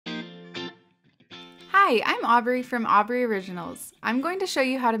Hi, I'm Aubrey from Aubrey Originals. I'm going to show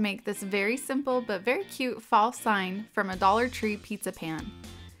you how to make this very simple but very cute fall sign from a Dollar Tree pizza pan.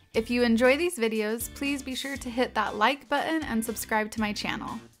 If you enjoy these videos, please be sure to hit that like button and subscribe to my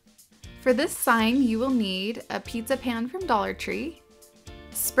channel. For this sign, you will need a pizza pan from Dollar Tree,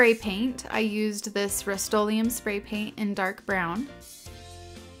 spray paint. I used this Rust-Oleum spray paint in dark brown,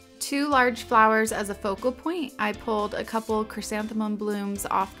 2 large flowers as a focal point. I pulled a couple chrysanthemum blooms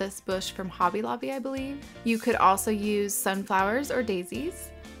off this bush from Hobby Lobby, I believe. You could also use sunflowers or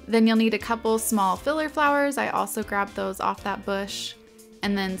daisies. Then you'll need a couple small filler flowers. I also grabbed those off that bush.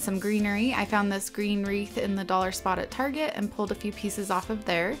 And then some greenery. I found this green wreath in the dollar spot at Target and pulled a few pieces off of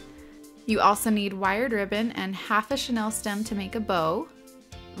there. You also need wired ribbon and half a chenille stem to make a bow,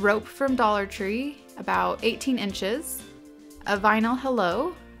 rope from Dollar Tree, about 18 inches, a vinyl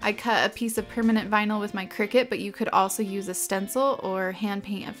hello. I cut a piece of permanent vinyl with my Cricut, but you could also use a stencil or hand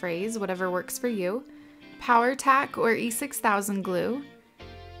paint a phrase, whatever works for you. Power tack or E6000 glue,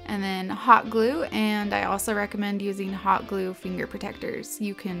 and then hot glue, and I also recommend using hot glue finger protectors.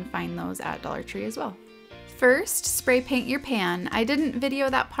 You can find those at Dollar Tree as well. First, spray paint your pan. I didn't video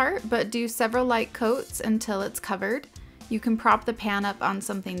that part, but do several light coats until it's covered. You can prop the pan up on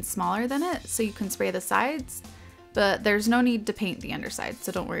something smaller than it so you can spray the sides, but there's no need to paint the underside,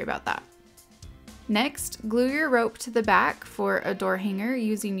 so don't worry about that. Next, glue your rope to the back for a door hanger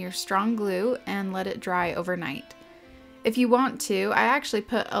using your strong glue and let it dry overnight. If you want to, I actually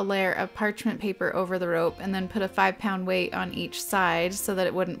put a layer of parchment paper over the rope and then put a 5-pound weight on each side so that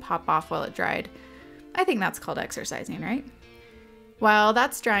it wouldn't pop off while it dried. I think that's called exercising, right? While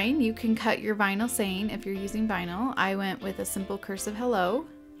that's drying, you can cut your vinyl saying if you're using vinyl. I went with a simple cursive hello.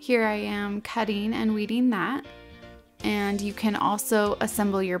 Here I am cutting and weeding that. And you can also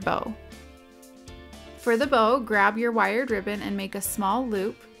assemble your bow. For the bow, grab your wired ribbon and make a small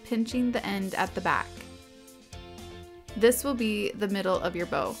loop, pinching the end at the back. This will be the middle of your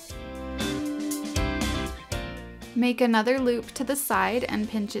bow. Make another loop to the side and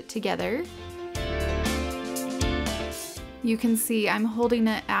pinch it together. You can see I'm holding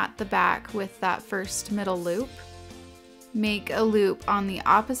it at the back with that first middle loop. Make a loop on the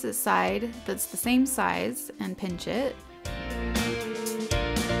opposite side that's the same size and pinch it.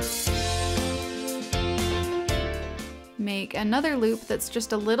 Make another loop that's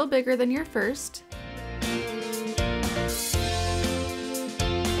just a little bigger than your first.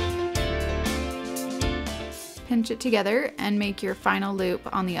 Pinch it together and make your final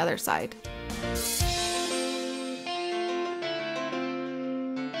loop on the other side.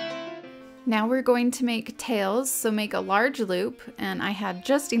 Now we're going to make tails, so make a large loop, and I had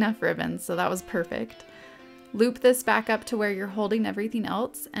just enough ribbon, so that was perfect. Loop this back up to where you're holding everything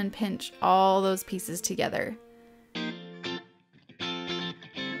else and pinch all those pieces together.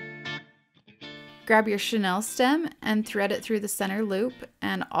 Grab your chenille stem and thread it through the center loop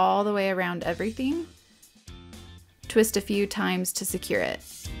and all the way around everything. Twist a few times to secure it.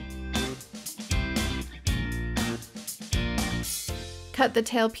 Cut the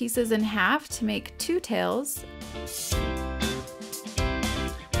tail pieces in half to make 2 tails.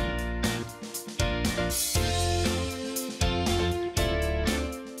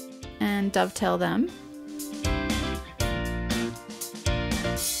 And dovetail them.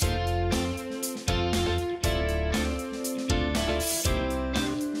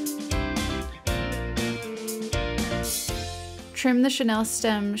 Trim the chenille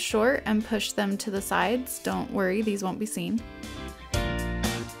stem short and push them to the sides. Don't worry, these won't be seen.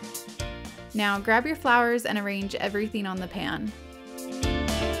 Now grab your flowers and arrange everything on the pan.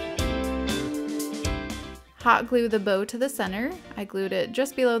 Hot glue the bow to the center. I glued it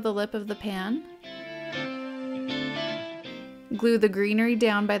just below the lip of the pan. Glue the greenery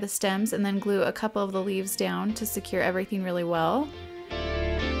down by the stems and then glue a couple of the leaves down to secure everything really well.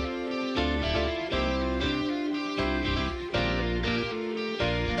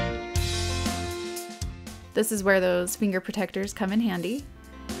 This is where those finger protectors come in handy.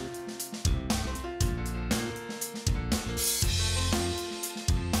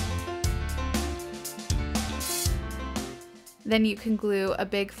 Then you can glue a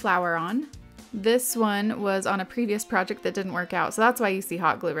big flower on. This one was on a previous project that didn't work out, so that's why you see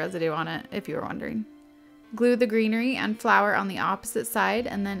hot glue residue on it, if you were wondering. Glue the greenery and flower on the opposite side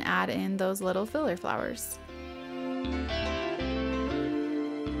and then add in those little filler flowers.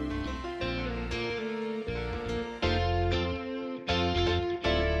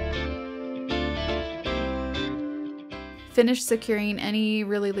 Finish securing any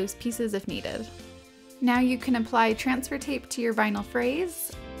really loose pieces if needed. Now you can apply transfer tape to your vinyl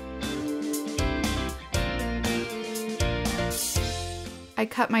phrase. I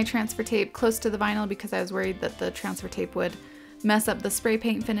cut my transfer tape close to the vinyl because I was worried that the transfer tape would mess up the spray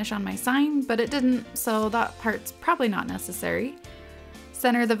paint finish on my sign, but it didn't, so that part's probably not necessary.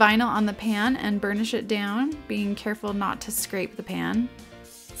 Center the vinyl on the pan and burnish it down, being careful not to scrape the pan.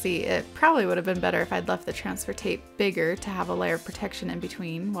 See, it probably would have been better if I'd left the transfer tape bigger to have a layer of protection in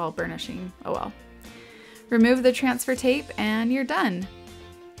between while burnishing. Oh well. Remove the transfer tape and you're done.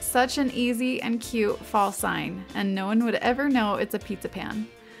 Such an easy and cute fall sign, and no one would ever know it's a pizza pan.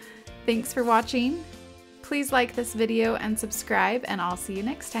 Thanks for watching. Please like this video and subscribe, and I'll see you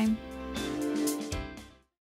next time.